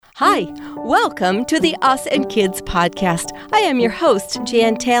Hi, welcome to the Us and Kids podcast. I am your host,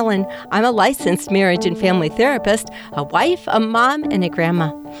 Jan Talon. I'm a licensed marriage and family therapist, a wife, a mom, and a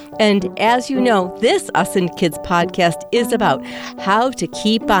grandma. And as you know, this Us and Kids podcast is about how to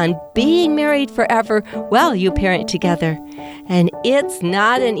keep on being married forever while you parent together. And it's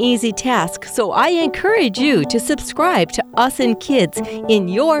not an easy task, so I encourage you to subscribe to Us and Kids in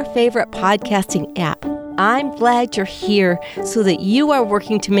your favorite podcasting app. I'm glad you're here so that you are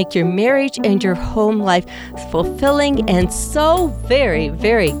working to make your marriage and your home life fulfilling and so very,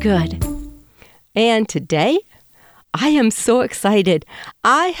 very good. And today, I am so excited.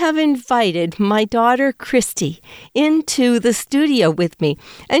 I have invited my daughter, Christi, into the studio with me,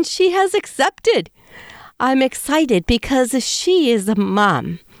 and she has accepted. I'm excited because she is a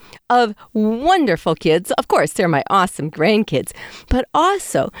mom of wonderful kids. Of course, they're my awesome grandkids, but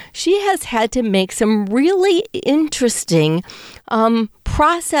also she has had to make some really interesting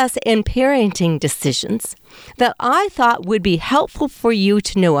process and parenting decisions that I thought would be helpful for you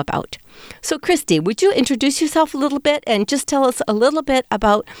to know about. So, Christi, would you introduce yourself a little bit and just tell us a little bit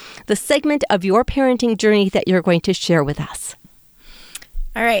about the segment of your parenting journey that you're going to share with us?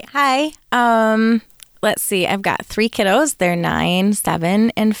 All right. Hi. Let's see. I've got 3 kiddos. They're 9,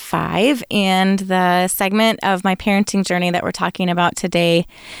 7, and 5. And the segment of my parenting journey that we're talking about today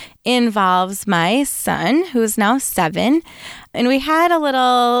involves my son, who's now 7. And we had a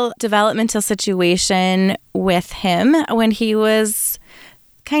little developmental situation with him when he was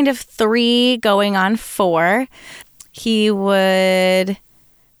kind of 3 going on 4. He would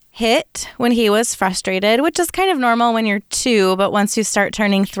hit when he was frustrated, which is kind of normal when you're 2, but once you start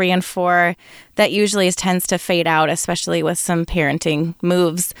turning 3 and 4, that usually tends to fade out, especially with some parenting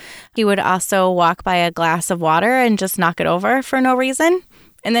moves. He would also walk by a glass of water and just knock it over for no reason.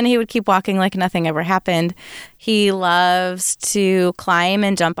 And then he would keep walking like nothing ever happened. He loves to climb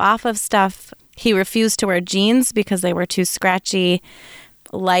and jump off of stuff. He refused to wear jeans because they were too scratchy.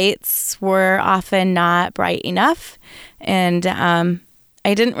 Lights were often not bright enough. And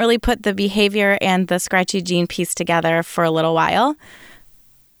I didn't really put the behavior and the scratchy jean piece together for a little while.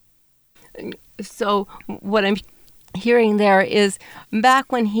 So what I'm hearing there is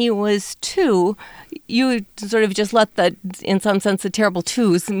back when he was 2, you sort of just let in some sense, the terrible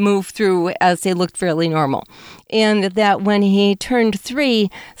 2s move through as they looked fairly normal. And that when he turned 3,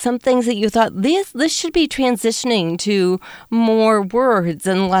 some things that you thought, this should be transitioning to more words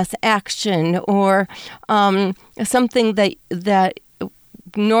and less action, or something that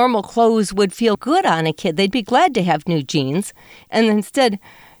normal clothes would feel good on a kid. They'd be glad to have new jeans. And instead,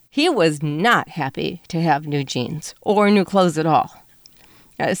 he was not happy to have new jeans or new clothes at all.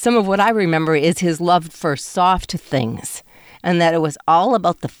 Some of what I remember is his love for soft things, and that it was all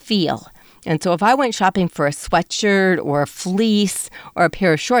about the feel. And so if I went shopping for a sweatshirt or a fleece or a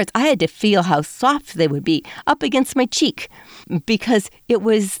pair of shorts, I had to feel how soft they would be up against my cheek, because it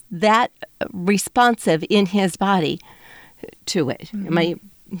was that responsive in his body to it. Mm-hmm. Am I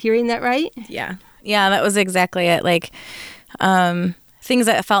hearing that right? Yeah, that was exactly it. Like, things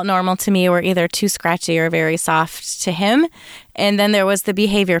that felt normal to me were either too scratchy or very soft to him. And then there was the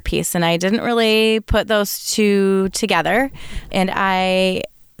behavior piece, and I didn't really put those two together. And I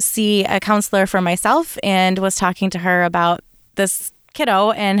see a counselor for myself and was talking to her about this kiddo,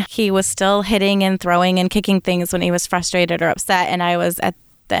 and he was still hitting and throwing and kicking things when he was frustrated or upset. And I was at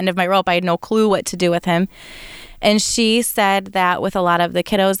the end of my rope. I had no clue what to do with him. And she said that with a lot of the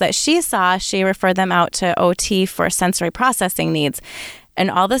kiddos that she saw, she referred them out to OT for sensory processing needs.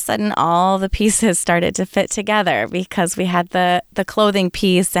 And all of a sudden, all the pieces started to fit together, because we had the clothing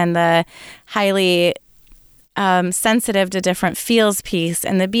piece and the highly sensitive to different feels piece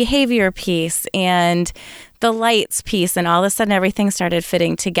and the behavior piece and the lights piece, and all of a sudden everything started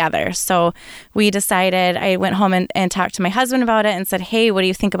fitting together. So we decided, I went home and talked to my husband about it and said, hey, what do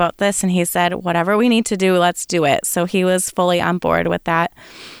you think about this? And he said, whatever we need to do, let's do it. So he was fully on board with that.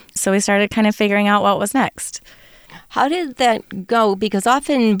 So we started kind of figuring out what was next. How did that go? Because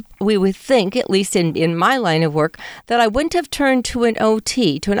often we would think, at least in my line of work, that I wouldn't have turned to an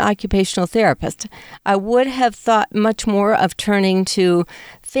OT, to an occupational therapist. I would have thought much more of turning to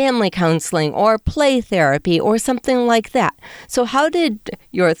family counseling or play therapy or something like that. So how did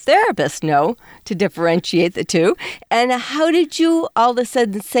your therapist know to differentiate the two? And how did you all of a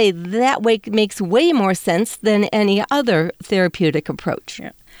sudden say that way makes way more sense than any other therapeutic approach?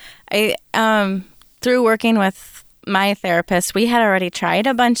 Yeah. Through working with my therapist, we had already tried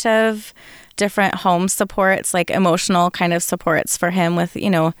a bunch of different home supports, like emotional kind of supports for him with,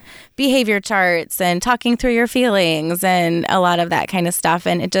 behavior charts and talking through your feelings and a lot of that kind of stuff.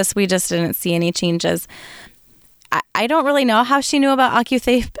 And we just didn't see any changes. I don't really know how she knew about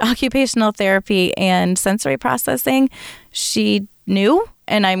occupational therapy and sensory processing. She knew,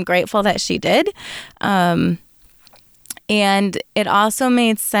 and I'm grateful that she did. And it also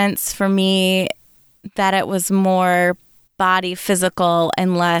made sense for me that it was more body physical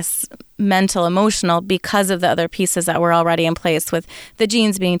and less mental emotional because of the other pieces that were already in place, with the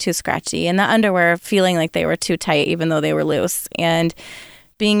jeans being too scratchy and the underwear feeling like they were too tight even though they were loose, and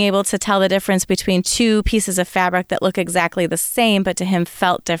being able to tell the difference between two pieces of fabric that look exactly the same but to him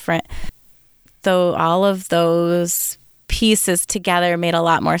felt different. Though all of those pieces together made a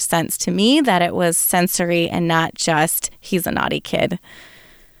lot more sense to me, that it was sensory and not just he's a naughty kid.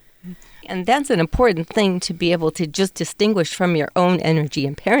 And that's an important thing to be able to just distinguish from your own energy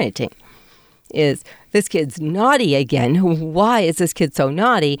in parenting, is this kid's naughty again. Why is this kid so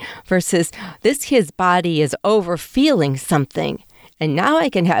naughty? Versus this kid's body is over-feeling something. And now I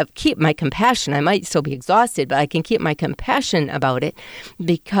can keep my compassion. I might still be exhausted, but I can keep my compassion about it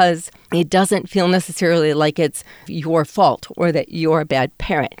because it doesn't feel necessarily like it's your fault or that you're a bad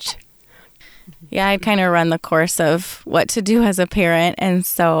parent. Yeah, I'd kind of run the course of what to do as a parent. And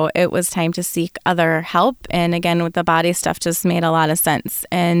so it was time to seek other help. And again, with the body stuff just made a lot of sense.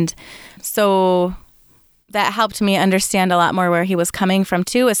 And so that helped me understand a lot more where he was coming from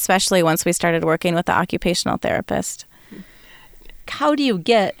too, especially once we started working with the occupational therapist. How do you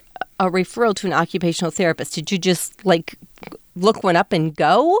get a referral to an occupational therapist? Did you just look one up and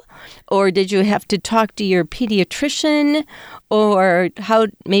go? Or did you have to talk to your pediatrician? Or how,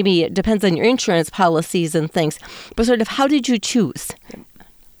 maybe it depends on your insurance policies and things, but sort of how did you choose?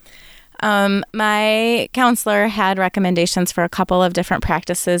 My counselor had recommendations for a couple of different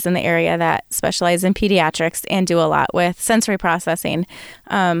practices in the area that specialize in pediatrics and do a lot with sensory processing,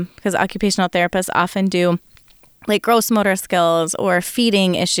 because occupational therapists often do like gross motor skills or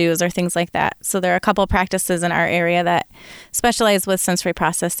feeding issues or things like that. So there are a couple of practices in our area that specialize with sensory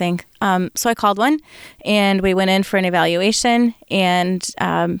processing. So I called one and we went in for an evaluation and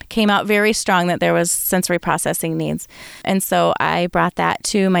came out very strong that there was sensory processing needs. And so I brought that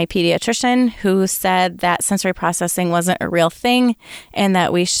to my pediatrician, who said that sensory processing wasn't a real thing and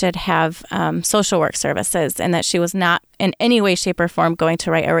that we should have social work services, and that she was not in any way, shape, or form going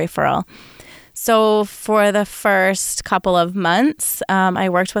to write a referral. So for the first couple of months, I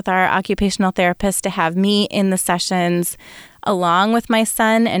worked with our occupational therapist to have me in the sessions along with my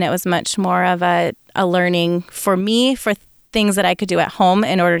son, and it was much more of a learning for me for things that I could do at home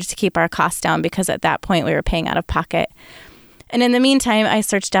in order to keep our costs down, because at that point we were paying out of pocket. And in the meantime, I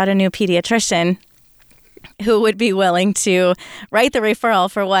searched out a new pediatrician who would be willing to write the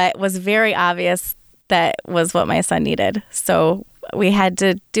referral for what was very obvious that was what my son needed. So we had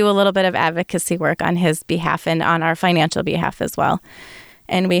to do a little bit of advocacy work on his behalf and on our financial behalf as well.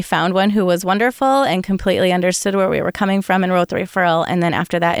 And we found one who was wonderful and completely understood where we were coming from and wrote the referral. And then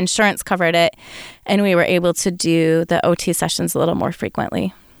after that, insurance covered it, and we were able to do the OT sessions a little more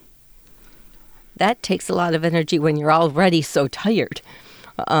frequently. That takes a lot of energy when you're already so tired.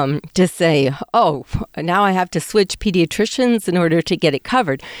 To say, oh, now I have to switch pediatricians in order to get it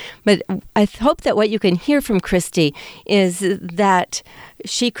covered. But I hope that what you can hear from Christi is that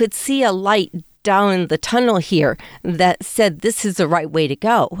she could see a light down the tunnel here that said this is the right way to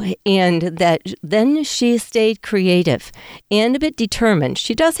go, and that then she stayed creative and a bit determined.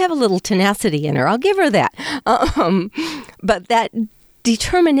 She does have a little tenacity in her. I'll give her that. But that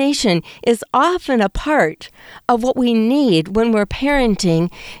determination is often a part of what we need when we're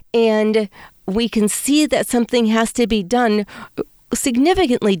parenting, and we can see that something has to be done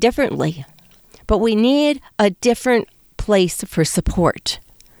significantly differently, but we need a different place for support.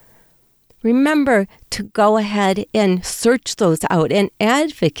 Remember to go ahead and search those out and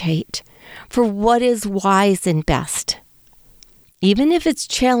advocate for what is wise and best, even if it's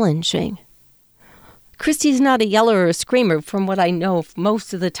challenging. Christi's not a yeller or a screamer from what I know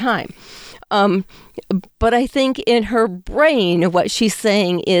most of the time. But I think in her brain, what she's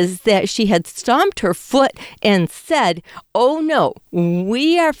saying is that she had stomped her foot and said, oh no,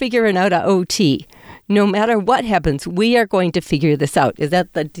 we are figuring out a OT. No matter what happens, we are going to figure this out. Is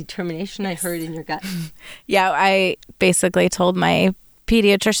that the determination I heard in your gut? Yeah, I basically told my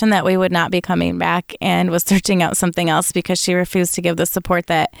pediatrician that we would not be coming back and was searching out something else because she refused to give the support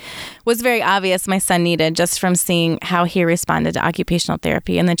that was very obvious my son needed just from seeing how he responded to occupational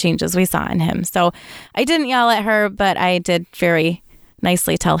therapy and the changes we saw in him. So I didn't yell at her, but I did very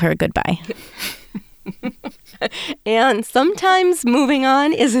nicely tell her goodbye. And sometimes moving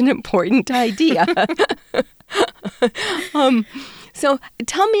on is an important idea. So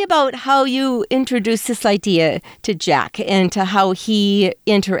tell me about how you introduced this idea to Jack and to how he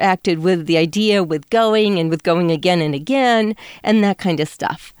interacted with the idea with going and with going again and again and that kind of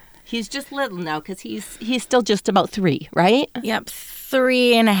stuff. He's just little now because he's still just about 3, right? Yep,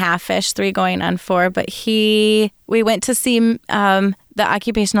 3.5-ish, 3 going on 4. But we went to see the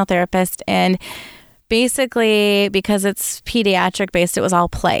occupational therapist, and basically, because it's pediatric based, it was all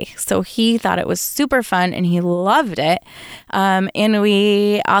play. So he thought it was super fun and he loved it. And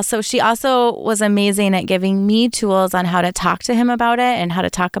she also was amazing at giving me tools on how to talk to him about it and how to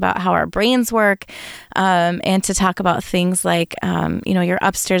talk about how our brains work, and to talk about things like, your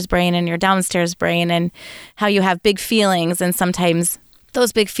upstairs brain and your downstairs brain and how you have big feelings. And sometimes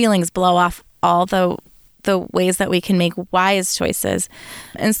those big feelings blow off all the ways that we can make wise choices.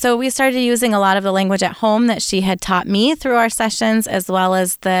 And so we started using a lot of the language at home that she had taught me through our sessions, as well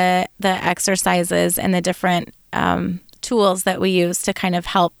as the exercises and the different tools that we use to kind of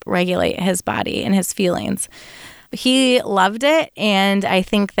help regulate his body and his feelings. He loved it, and I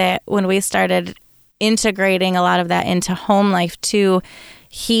think that when we started integrating a lot of that into home life too,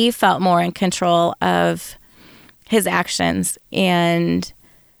 he felt more in control of his actions and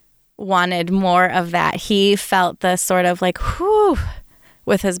wanted more of that. He felt the sort of like, whew,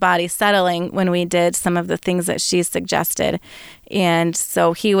 with his body settling when we did some of the things that she suggested. And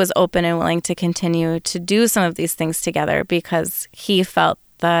so he was open and willing to continue to do some of these things together because he felt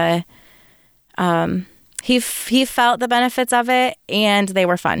he felt the benefits of it, and they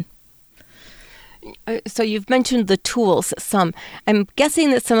were fun. So you've mentioned the tools some. I'm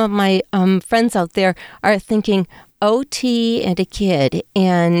guessing that some of my friends out there are thinking, OT and a kid,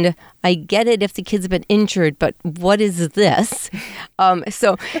 and I get it if the kid's been injured, but what is this?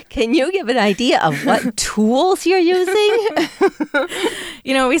 So can you give an idea of what tools you're using?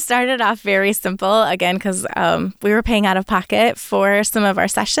 We started off very simple, again, because we were paying out of pocket for some of our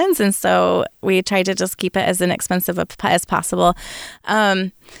sessions, and so we tried to just keep it as inexpensive as possible.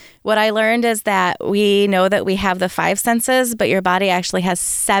 What I learned is that we know that we have the 5 senses, but your body actually has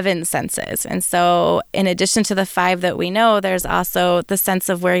 7 senses. And so in addition to the 5 that we know, there's also the sense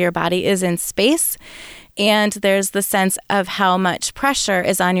of where your body is in space. And there's the sense of how much pressure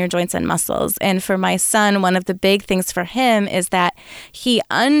is on your joints and muscles. And for my son, one of the big things for him is that he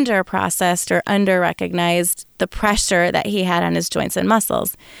under-processed or under-recognized the pressure that he had on his joints and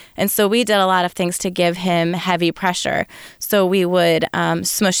muscles. And so we did a lot of things to give him heavy pressure. So we would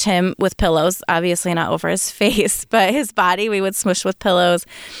smush him with pillows, obviously not over his face, but his body we would smush with pillows.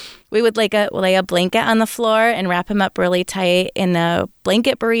 We would lay a blanket on the floor and wrap him up really tight in a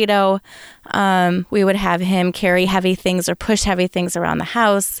blanket burrito. We would have him carry heavy things or push heavy things around the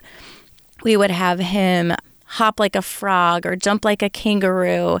house. We would have him hop like a frog or jump like a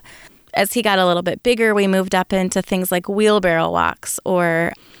kangaroo. As he got a little bit bigger, we moved up into things like wheelbarrow walks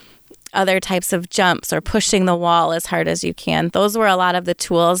or other types of jumps or pushing the wall as hard as you can. Those were a lot of the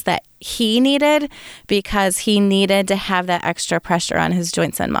tools that he needed because he needed to have that extra pressure on his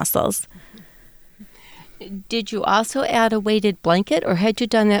joints and muscles. Did you also add a weighted blanket, or had you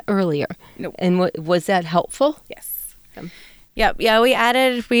done that earlier? No. And was that helpful? Yes. Yep. Yeah,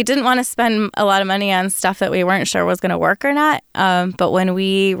 we didn't want to spend a lot of money on stuff that we weren't sure was going to work or not. But when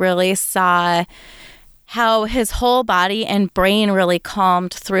we really saw how his whole body and brain really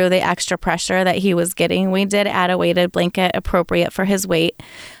calmed through the extra pressure that he was getting, we did add a weighted blanket appropriate for his weight.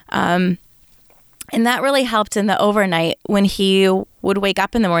 And that really helped in the overnight. When he would wake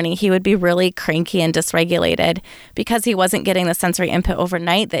up in the morning, he would be really cranky and dysregulated because he wasn't getting the sensory input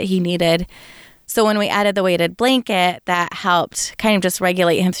overnight that he needed. So when we added the weighted blanket, that helped kind of just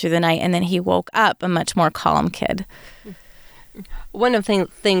regulate him through the night, and then he woke up a much more calm kid. One of the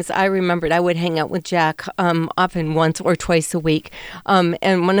things I remembered, I would hang out with Jack often once or twice a week.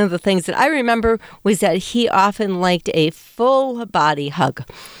 And one of the things that I remember was that he often liked a full body hug.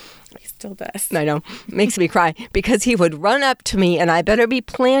 He still does. I know. Makes me cry because he would run up to me and I better be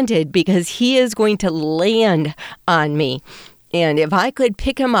planted because he is going to land on me. And if I could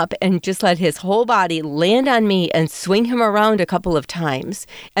pick him up and just let his whole body land on me and swing him around a couple of times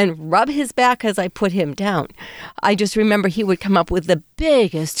and rub his back as I put him down, I just remember he would come up with the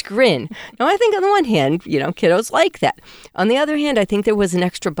biggest grin. Now, I think on the one hand, kiddos like that. On the other hand, I think there was an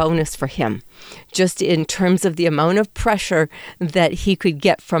extra bonus for him, just in terms of the amount of pressure that he could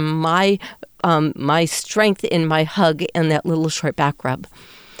get from my strength in my hug and that little short back rub.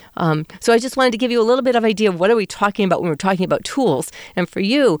 So I just wanted to give you a little bit of idea of what are we talking about when we're talking about tools. And for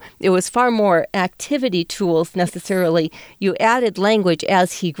you, it was far more activity tools necessarily. You added language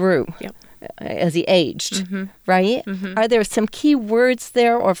as he grew, yep, as he aged, right? Mm-hmm. Are there some key words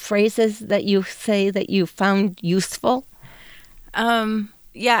there or phrases that you say that you found useful?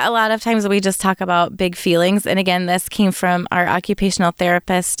 Yeah, a lot of times we just talk about big feelings. And again, this came from our occupational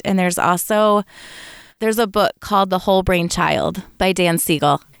therapist. And there's a book called The Whole Brain Child by Dan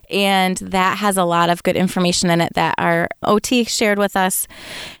Siegel. And that has a lot of good information in it that our OT shared with us.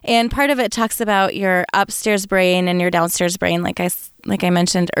 And part of it talks about your upstairs brain and your downstairs brain, like I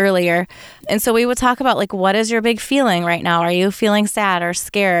mentioned earlier. And so we would talk about, like, what is your big feeling right now? Are you feeling sad or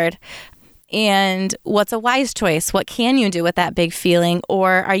scared? And what's a wise choice? What can you do with that big feeling?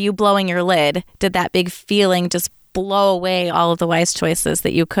 Or are you blowing your lid? Did that big feeling just blow away all of the wise choices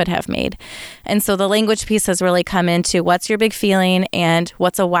that you could have made? And so the language piece has really come into what's your big feeling and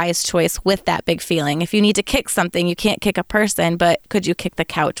what's a wise choice with that big feeling. If you need to kick something, you can't kick a person, but could you kick the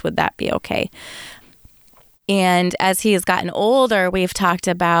couch? Would that be okay? And as he has gotten older, we've talked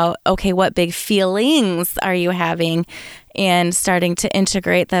about, okay, what big feelings are you having? And starting to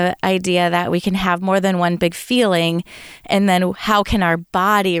integrate the idea that we can have more than one big feeling. And then how can our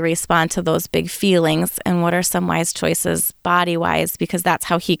body respond to those big feelings? And what are some wise choices body-wise? Because that's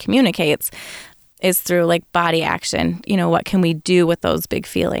how he communicates, is through like body action. You know, what can we do with those big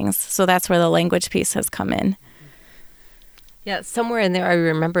feelings? So that's where the language piece has come in. Yeah, somewhere in there I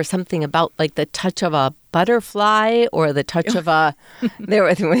remember something about like the touch of a butterfly or the touch of a... There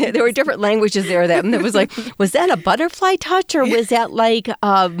were different languages there. That was like, was that a butterfly touch or was that like,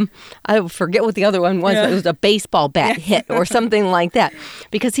 I forget what the other one was. Yeah. It was a baseball bat hit or something like that.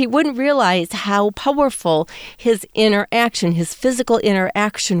 Because he wouldn't realize how powerful his interaction, his physical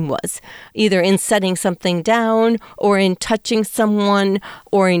interaction was, either in setting something down or in touching someone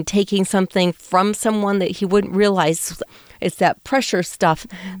or in taking something from someone that he wouldn't realize. It's that pressure stuff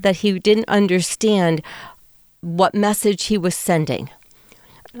that he didn't understand what message he was sending.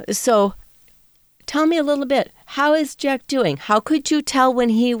 So tell me a little bit. How is Jack doing? How could you tell when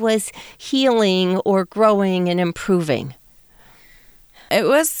he was healing or growing and improving? It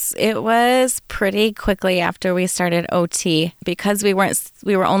was pretty quickly after we started OT, because we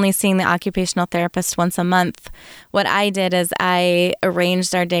were only seeing the occupational therapist once a month. What I did is I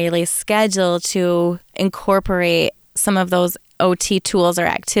arranged our daily schedule to incorporate some of those OT tools or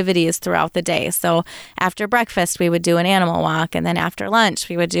activities throughout the day. So after breakfast, we would do an animal walk. And then after lunch,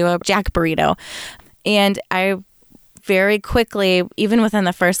 we would do a Jack burrito. And I very quickly, even within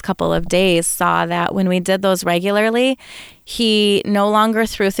the first couple of days, saw that when we did those regularly, he no longer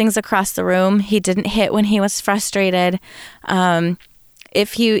threw things across the room. He didn't hit when he was frustrated.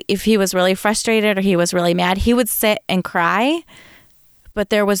 If he was really frustrated or he was really mad, he would sit and cry, but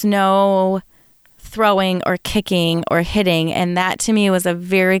there was no throwing or kicking or hitting. And that to me was a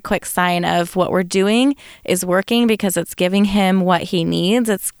very quick sign of what we're doing is working, because it's giving him what he needs.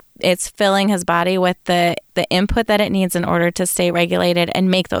 It's filling his body with the input that it needs in order to stay regulated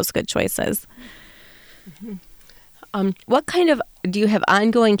and make those good choices. Mm-hmm. What kind of, do you have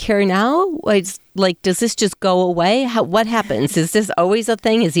ongoing care now? Like, does this just go away? What happens? Is this always a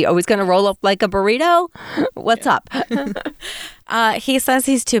thing? Is he always going to roll up like a burrito? What's up? He says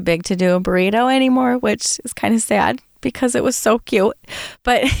he's too big to do a burrito anymore, which is kind of sad because it was so cute.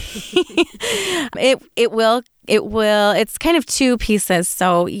 But it's kind of two pieces.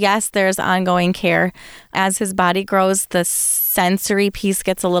 So yes, there's ongoing care. As his body grows, the sensory piece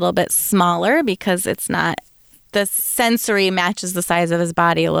gets a little bit smaller because the sensory matches the size of his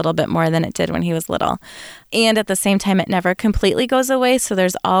body a little bit more than it did when he was little. And at the same time, it never completely goes away. So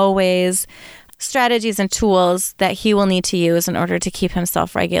there's always strategies and tools that he will need to use in order to keep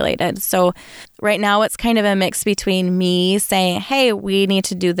himself regulated. So right now it's kind of a mix between me saying, hey, we need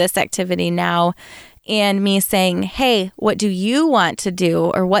to do this activity now, and me saying, hey, what do you want to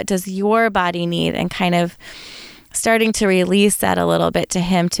do, or what does your body need? And kind of starting to release that a little bit to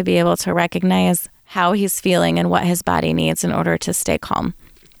him to be able to recognize how he's feeling and what his body needs in order to stay calm.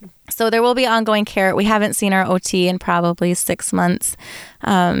 So there will be ongoing care. We haven't seen our OT in probably 6 months,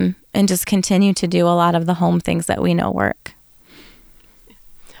 and just continue to do a lot of the home things that we know work.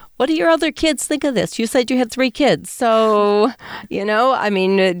 What do your other kids think of this? You said you had 3 kids. So,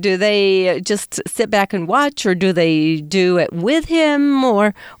 do they just sit back and watch, or do they do it with him?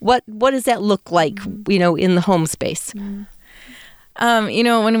 Or what does that look like, in the home space?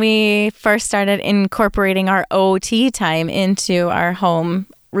 When we first started incorporating our OT time into our home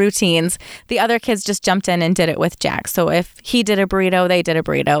routines, the other kids just jumped in and did it with Jack. So if he did a burrito, they did a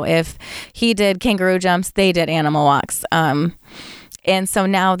burrito. If he did kangaroo jumps, they did animal walks. And so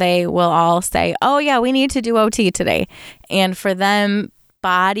now they will all say, oh yeah, we need to do OT today. And for them,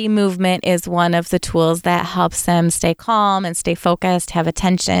 body movement is one of the tools that helps them stay calm and stay focused, have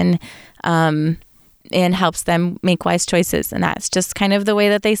attention, and helps them make wise choices. And that's just kind of the way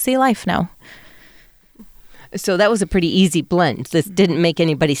that they see life now. So that was a pretty easy blend. This didn't make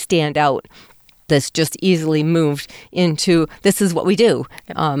anybody stand out. This just easily moved into, this is what we do.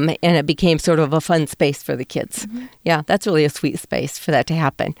 And it became sort of a fun space for the kids. Mm-hmm. Yeah, that's really a sweet space for that to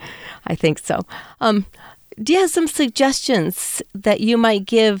happen. I think so. Do you have some suggestions that you might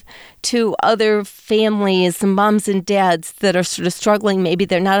give to other families, moms and dads that are sort of struggling? Maybe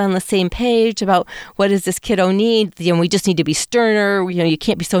they're not on the same page about what does this kiddo need? We just need to be sterner. You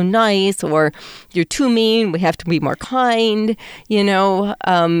can't be so nice, or you're too mean. We have to be more kind.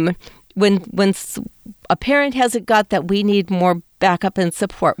 When a parent has a gut that we need more backup and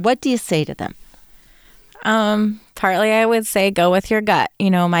support, what do you say to them? Partly I would say go with your gut.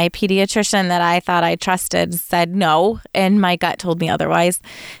 My pediatrician that I thought I trusted said no, and my gut told me otherwise.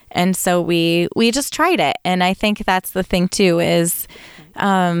 And so we just tried it. And I think that's the thing too is,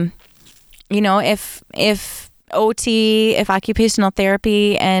 if OT, if occupational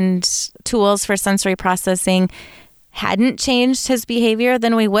therapy and tools for sensory processing hadn't changed his behavior,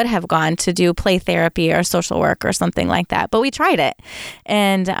 then we would have gone to do play therapy or social work or something like that. But we tried it.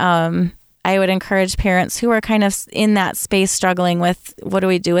 And, I would encourage parents who are kind of in that space struggling with what do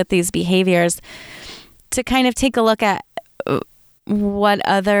we do with these behaviors to kind of take a look at what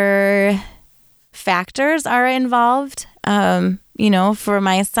other factors are involved. For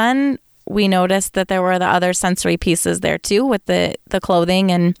my son, we noticed that there were the other sensory pieces there too with the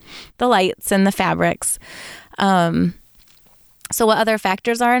clothing and the lights and the fabrics. So what other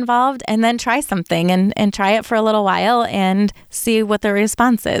factors are involved, and then try something and try it for a little while and see what the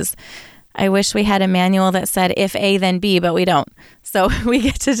response is. I wish we had a manual that said if A, then B, but we don't. So we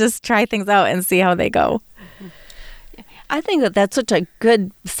get to just try things out and see how they go. I think that that's such a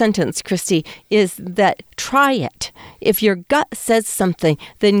good sentence, Christi, is that try it. If your gut says something,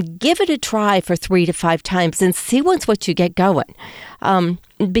 then give it a try for 3 to 5 times and see once what you get going.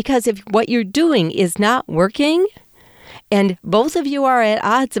 Because if what you're doing is not working, and both of you are at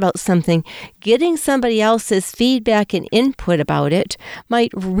odds about something, getting somebody else's feedback and input about it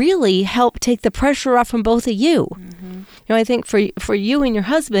might really help take the pressure off from both of you. Mm-hmm. I think for you and your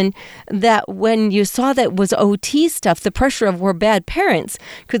husband, that when you saw that was OT stuff, the pressure of we're bad parents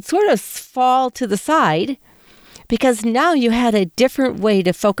could sort of fall to the side because now you had a different way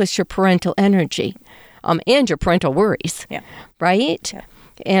to focus your parental energy and your parental worries, right? Yeah.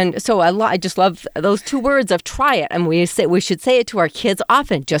 And so I just love those 2 words of try it. And we should say it to our kids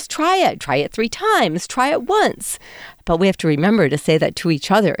often. Just try it. Try it 3 times. Try it once. But we have to remember to say that to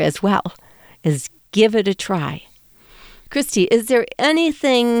each other as well, is give it a try. Christi, is there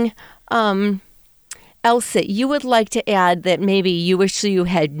anything else that you would like to add that maybe you wish you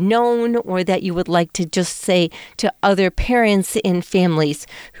had known, or that you would like to just say to other parents and families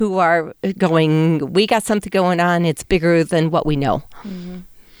who are going, we got something going on, it's bigger than what we know? Mm-hmm.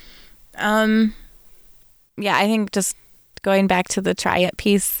 I think just going back to the try it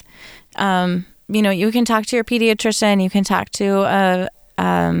piece, you can talk to your pediatrician, you can talk to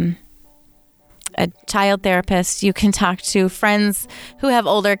a child therapist, you can talk to friends who have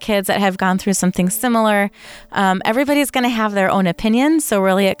older kids that have gone through something similar. Everybody's going to have their own opinions. So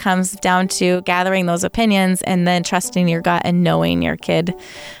really it comes down to gathering those opinions and then trusting your gut and knowing your kid.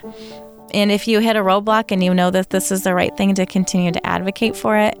 And if you hit a roadblock and you know that this is the right thing, to continue to advocate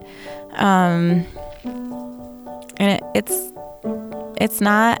for it. And it's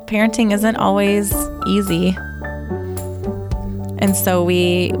not, parenting isn't always easy. And so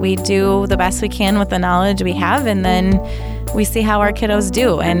we do the best we can with the knowledge we have, and then we see how our kiddos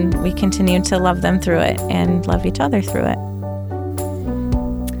do, and we continue to love them through it and love each other through it.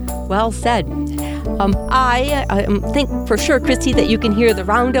 Well said. I think for sure, Christi, that you can hear the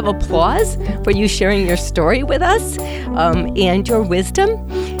round of applause for you sharing your story with us and your wisdom.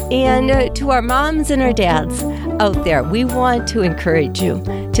 And to our moms and our dads out there, we want to encourage you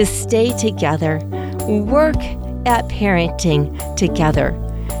to stay together, work at parenting together.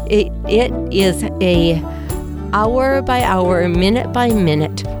 It is a hour by hour, minute by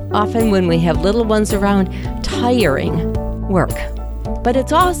minute, often when we have little ones around, tiring work. But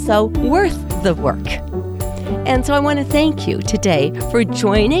it's also worth the work. And so I want to thank you today for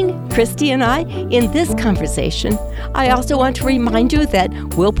joining Christi and I in this conversation. I also want to remind you that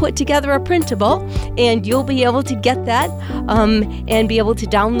we'll put together a printable, and you'll be able to get that and be able to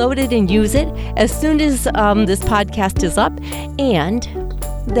download it and use it as soon as this podcast is up, and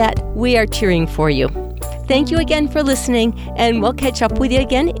that we are cheering for you. Thank you again for listening, and we'll catch up with you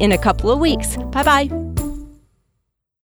again in a couple of weeks. Bye-bye.